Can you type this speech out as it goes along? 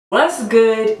What's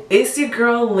good? It's your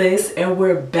girl Liz and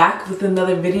we're back with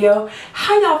another video.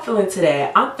 How y'all feeling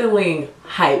today? I'm feeling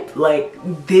hype. Like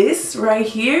this right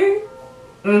here,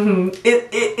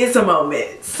 it's a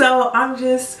moment. So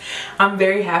I'm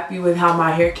very happy with how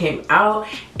my hair came out.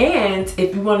 And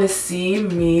if you want to see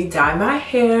me dye my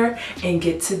hair and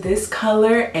get to this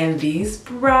color and these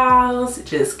brows,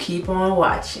 just keep on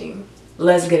watching.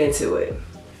 Let's get into it.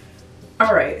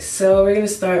 Alright, so we're going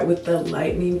to start with the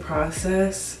lightening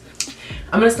process.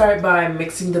 I'm going to start by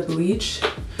mixing the bleach.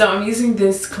 So I'm using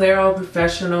this Clairol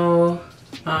Professional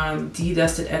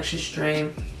Dedusted Extra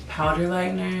Strength Powder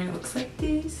Lightener. It looks like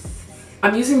this.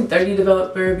 I'm using 30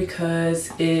 Developer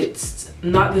because it's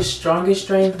not the strongest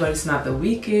strength, but it's not the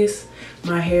weakest.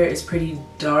 My hair is pretty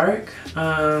dark, but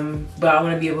I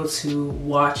want to be able to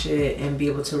wash it and be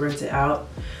able to rinse it out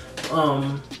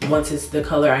once it's the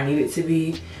color I need it to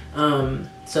be,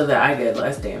 so that I get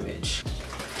less damage.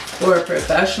 For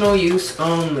professional use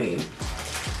only.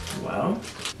 Well,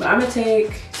 but I'm gonna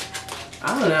take,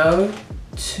 I don't know,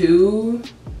 two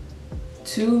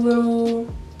little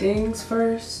things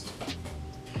first.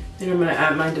 Then I'm gonna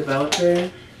add my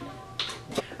developer.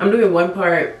 I'm doing 1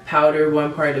 part powder,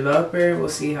 1 part developer. We'll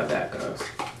see how that goes.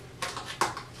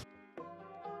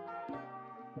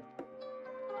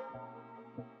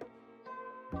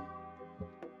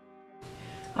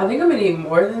 I think I'm gonna need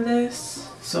more than this,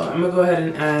 so I'm gonna go ahead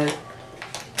and add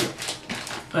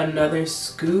another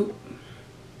scoop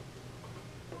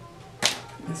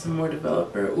and some more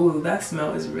developer. Ooh, that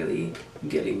smell is really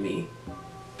getting me.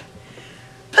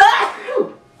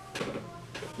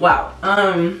 Wow.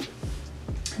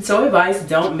 So advice,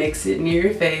 don't mix it near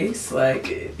your face,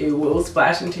 like it will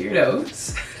splash into your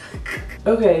nose.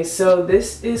 Okay, so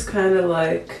this is kind of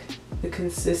like the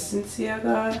consistency I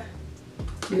got.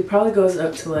 It probably goes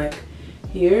up to like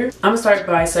here. I'm gonna start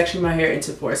by sectioning my hair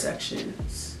into 4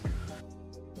 sections.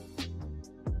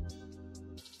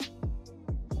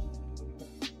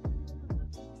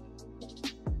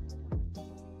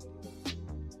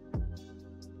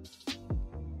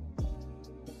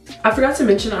 I forgot to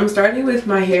mention, I'm starting with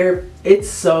my hair. It's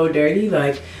so dirty.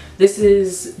 Like, this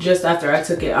is just after I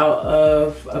took it out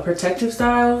of a protective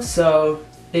style, so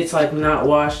it's like not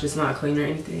washed, it's not clean or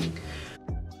anything.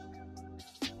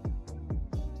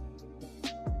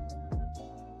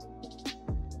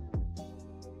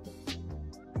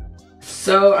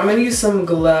 So I'm gonna use some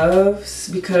gloves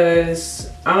because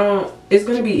it's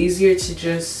gonna be easier to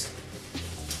just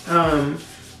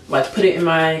like put it in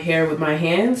my hair with my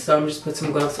hands. So I'm just put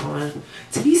some gloves on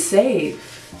to be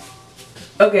safe.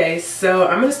 Okay, so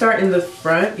I'm gonna start in the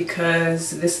front because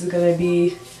this is gonna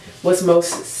be what's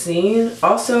most seen.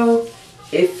 Also,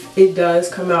 if it does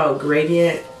come out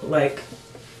gradient, like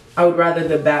I would rather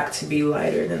the back to be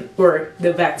lighter than, or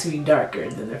the back to be darker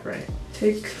than the front.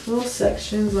 Take little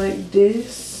sections like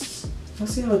this.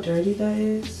 Let's see how dirty that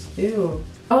is. Ew.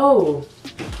 Oh,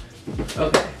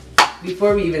 okay.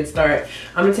 Before we even start,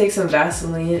 I'm gonna take some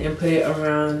Vaseline and put it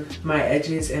around my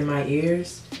edges and my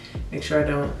ears. Make sure I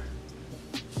don't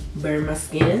burn my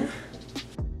skin.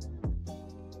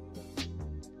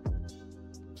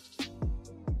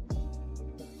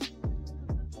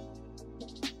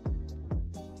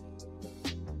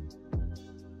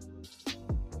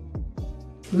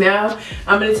 Now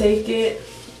I'm gonna take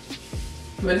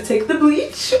the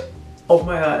bleach. Oh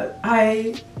my god,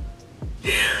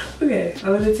 okay,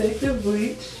 I'm gonna take the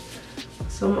bleach,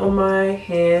 some on my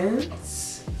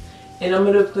hands, and I'm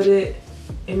gonna put it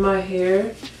in my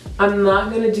hair. I'm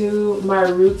not gonna do my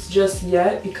roots just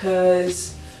yet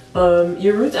because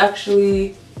your roots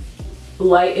actually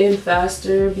lighten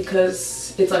faster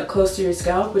because it's like close to your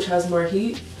scalp, which has more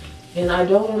heat, and I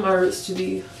don't want my roots to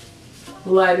be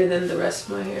lighter than the rest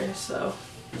of my hair. So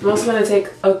I'm also gonna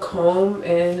take a comb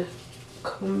and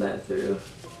comb that through.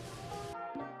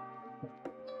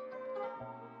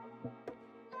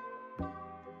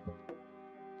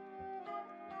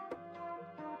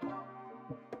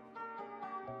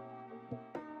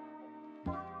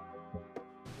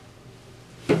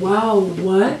 Wow,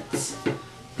 what?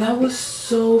 That was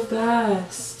so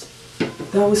fast.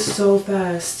 That was so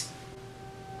fast.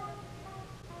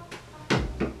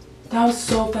 That was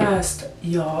so fast,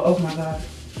 y'all. Oh my god.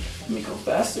 Let me go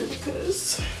faster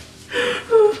because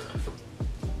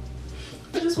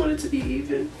I just want it to be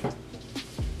even.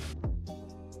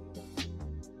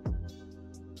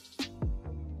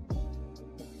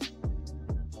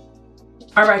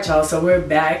 Alright y'all, so we're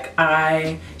back.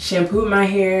 I shampooed my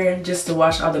hair just to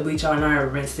wash all the bleach out and I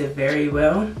rinsed it very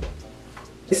well.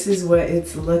 This is what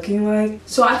it's looking like.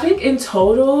 So I think in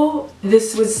total,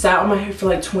 this was sat on my hair for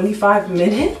like 25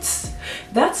 minutes.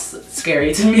 That's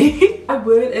scary to me. I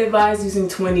would advise using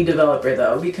 20 developer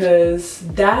though, because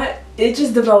it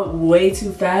just developed way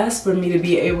too fast for me to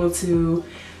be able to,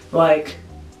 like,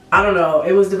 I don't know,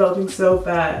 it was developing so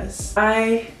fast.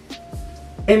 I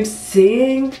am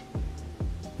seeing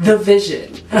the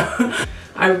vision.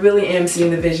 I really am seeing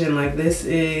the vision. Like, this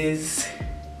is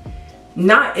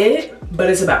not it, but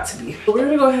it's about to be. We're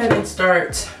gonna go ahead and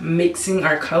start mixing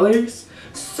our colors.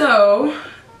 So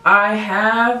I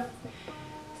have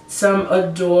some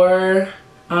Adore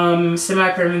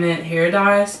semi-permanent hair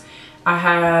dyes. I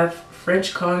have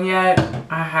French Cognac,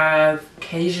 I have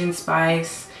Cajun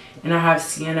Spice, and I have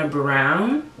Sienna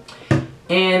Brown.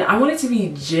 And I want it to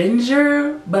be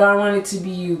ginger, but I want it to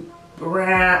be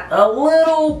brown, a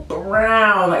little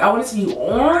brown. Like, I want it to be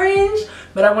orange,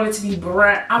 but I want it to be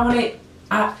brown.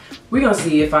 We're gonna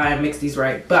see if I mix these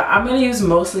right, but I'm gonna use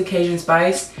mostly Cajun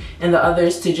Spice and the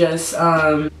others to just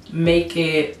make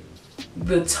it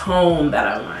the tone that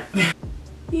I want.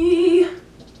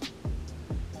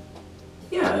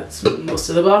 Yeah, that's most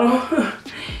of the bottle.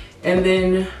 And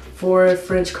then for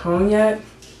French Cognac,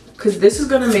 because this is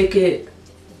gonna make it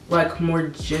like more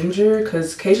ginger,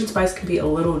 because Cajun Spice can be a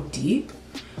little deep,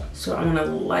 so I'm gonna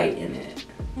lighten it.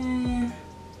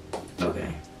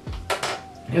 Okay.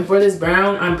 And for this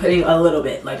brown, I'm putting a little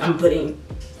bit. Like, I'm putting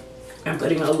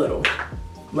a little.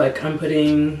 Like, I'm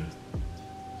putting,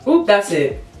 oop, that's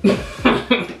it. And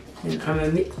I'm gonna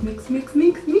mix.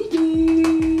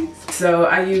 So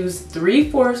I used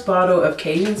 3/4 bottle of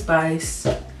Cajun Spice.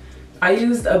 I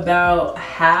used about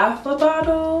half a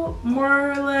bottle,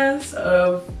 more or less,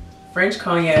 of French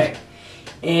Cognac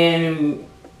and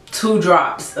 2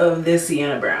 drops of this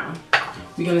Sienna Brown.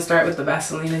 We're gonna start with the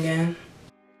Vaseline again.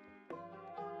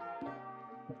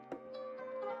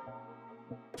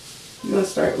 I'm gonna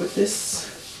start with this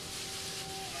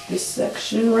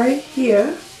section right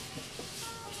here.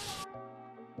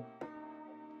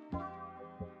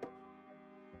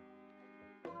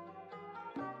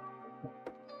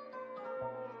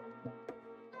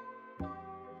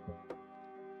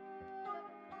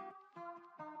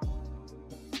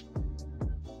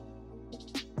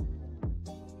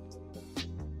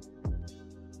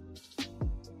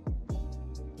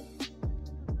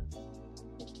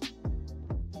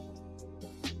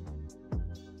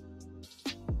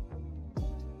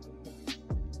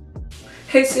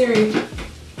 Hey Siri,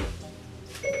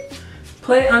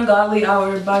 play Ungodly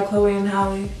Hour by Chloe and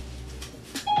Halle.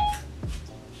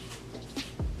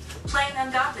 Playing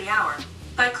Ungodly Hour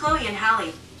by Chloe and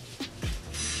Halle.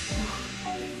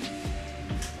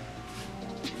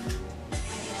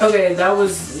 Okay, that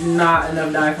was not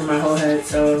enough dye for my whole head,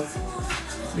 so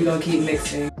we're gonna keep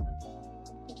mixing.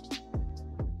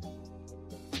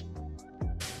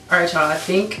 Alright y'all, I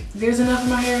think there's enough in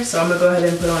my hair, so I'm gonna go ahead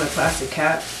and put on a plastic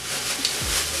cap.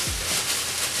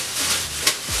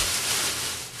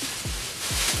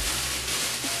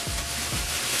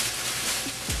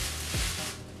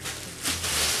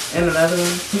 And another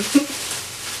one.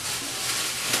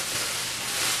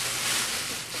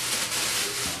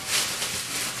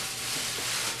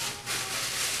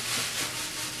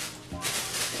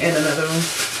 And another one.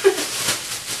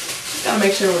 Gotta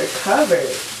make sure we're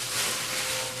covered.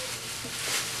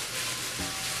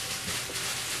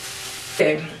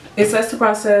 Okay, it says to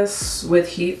process with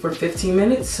heat for 15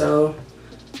 minutes, so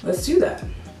let's do that.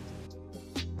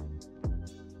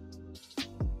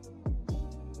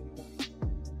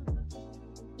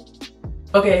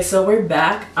 Okay, so we're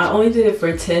back. I only did it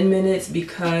for 10 minutes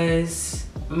because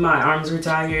my arms were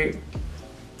tired.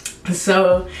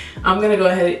 So I'm gonna go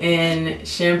ahead and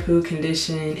shampoo,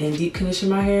 condition, and deep condition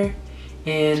my hair,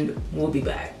 and we'll be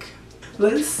back.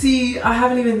 Let's see. I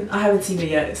haven't seen it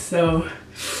yet, so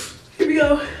here we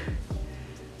go.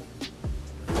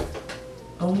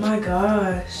 Oh my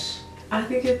gosh. I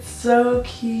think it's so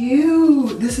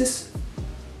cute. This is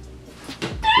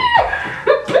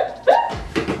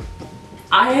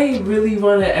I really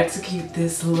want to execute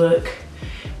this look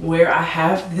where I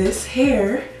have this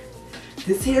hair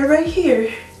right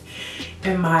here,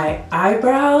 and my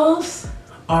eyebrows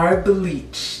are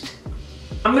bleached.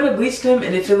 I'm gonna bleach them,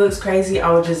 and if it looks crazy,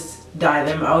 I'll just dye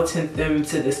them. I'll tint them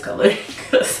to this color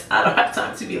because I don't have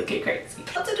time to be looking crazy.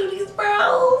 How to do these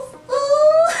brows?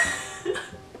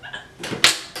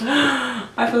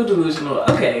 I feel delusional.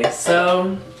 Okay,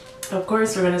 so of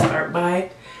course we're gonna start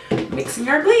by mixing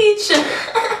our bleach.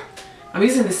 I'm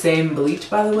using the same bleach,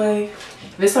 by the way.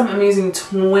 This time I'm using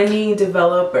 20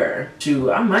 developer.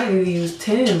 Shoot, I might need to use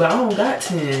 10, but I don't got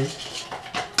 10.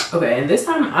 Okay, and this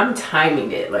time I'm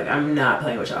timing it. Like, I'm not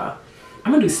playing with y'all.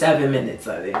 I'm gonna do 7 minutes,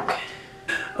 I think.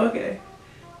 Okay,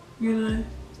 you're gonna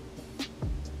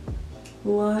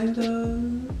line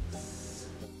those.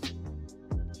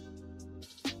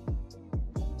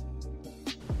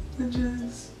 And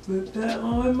just put that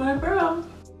on my brow.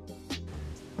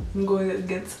 I'm going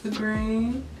against the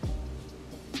grain.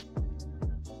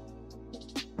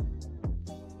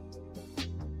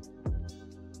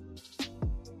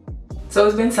 So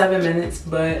it's been 7 minutes,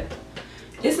 but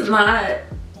it's not,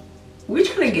 we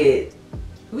trying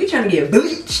to get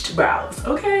bleached brows,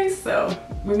 okay? So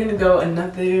we're gonna go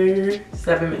another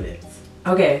 7 minutes.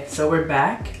 Okay, so we're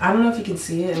back. I don't know if you can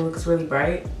see it, it looks really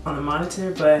bright on the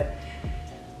monitor, but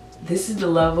this is the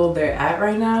level they're at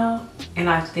right now. And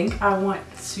I think I want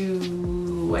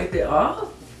to wipe it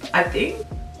off, I think.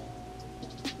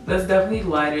 That's definitely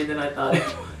lighter than I thought it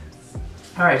was.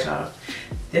 All right, y'all.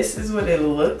 This is what it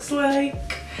looks like.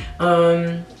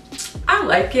 I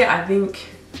like it. I think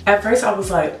at first I was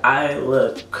like, I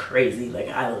look crazy. Like,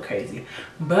 I look crazy.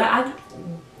 But I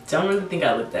don't really think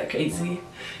I look that crazy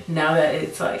now that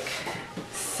it's like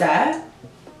sat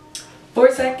for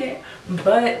a second.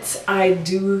 But I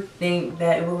do think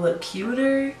that it will look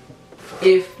cuter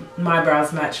if my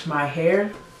brows match my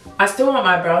hair. I still want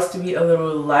my brows to be a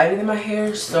little lighter than my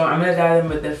hair, so I'm gonna dye them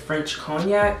with the French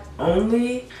Cognac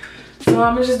only. So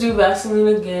I'm gonna just do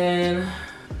Vaseline again.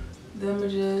 Then I'm gonna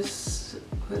just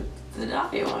put the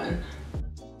dye on.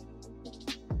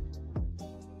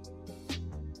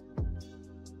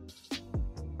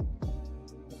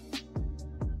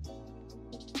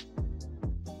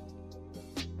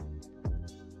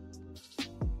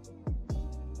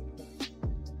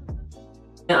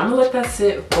 And I'm gonna let that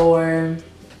sit for,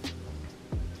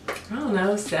 I don't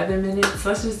know, 7 minutes.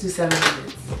 Let's just do 7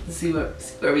 minutes. Let's see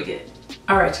where we get.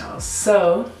 All right, y'all,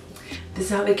 so this is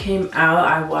how they came out.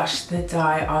 I washed the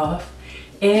dye off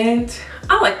and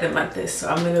I like them like this, so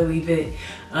I'm gonna leave it.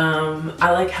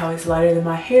 I like how it's lighter than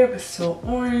my hair but still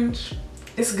orange.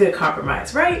 It's a good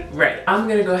compromise, right? Right. I'm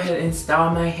gonna go ahead and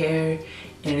style my hair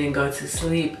and then go to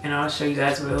sleep, and I'll show you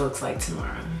guys what it looks like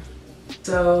tomorrow.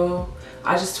 So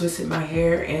I just twisted my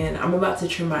hair and I'm about to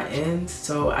trim my ends,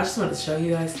 so I just want to show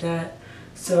you guys that.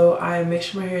 So I make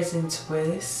sure my hair is in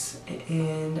twists,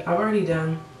 and I've already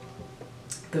done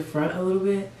the front a little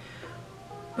bit,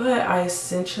 but I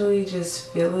essentially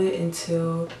just feel it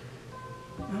until,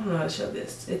 I don't know how to show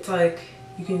this. It's like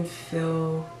you can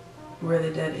feel where the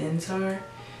dead ends are,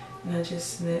 and I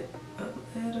just snip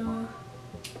a little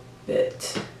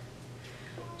bit,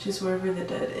 just wherever the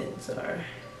dead ends are.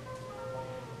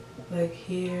 Like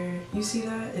here, you see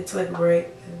that? It's like right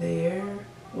there,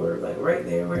 or like right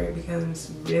there where it becomes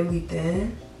really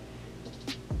thin.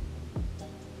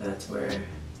 That's where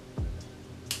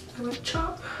I would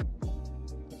chop.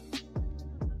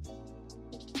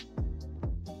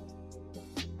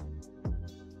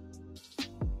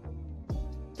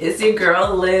 It's your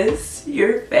girl Liz,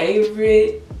 your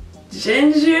favorite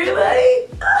ginger.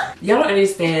 Like, y'all don't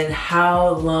understand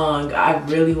how long I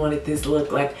really wanted this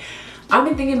look. Like, I've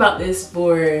been thinking about this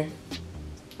for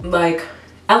like,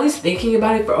 at least thinking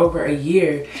about it for over a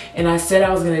year, and I said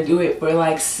I was gonna do it for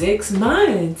like 6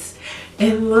 months,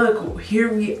 and look,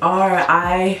 here we are.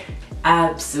 I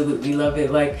absolutely love it.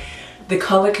 Like, the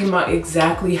color came out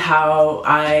exactly how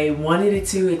I wanted it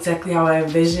to, exactly how I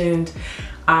envisioned.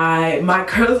 My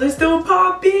curls are still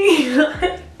popping.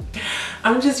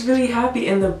 I'm just really happy.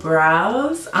 In the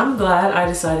brows, I'm glad I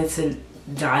decided to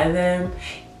dye them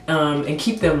and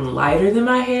keep them lighter than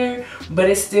my hair, but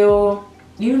it's still,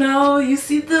 you know, you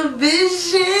see the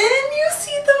vision, you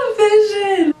see the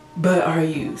vision. But are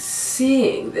you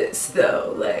seeing this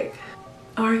though? Like,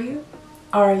 are you?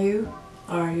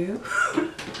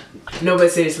 No,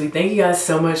 but seriously, thank you guys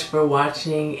so much for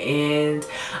watching, and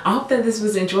I hope that this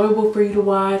was enjoyable for you to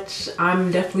watch.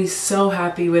 I'm definitely so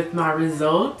happy with my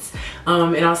results,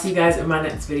 and I'll see you guys in my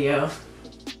next video.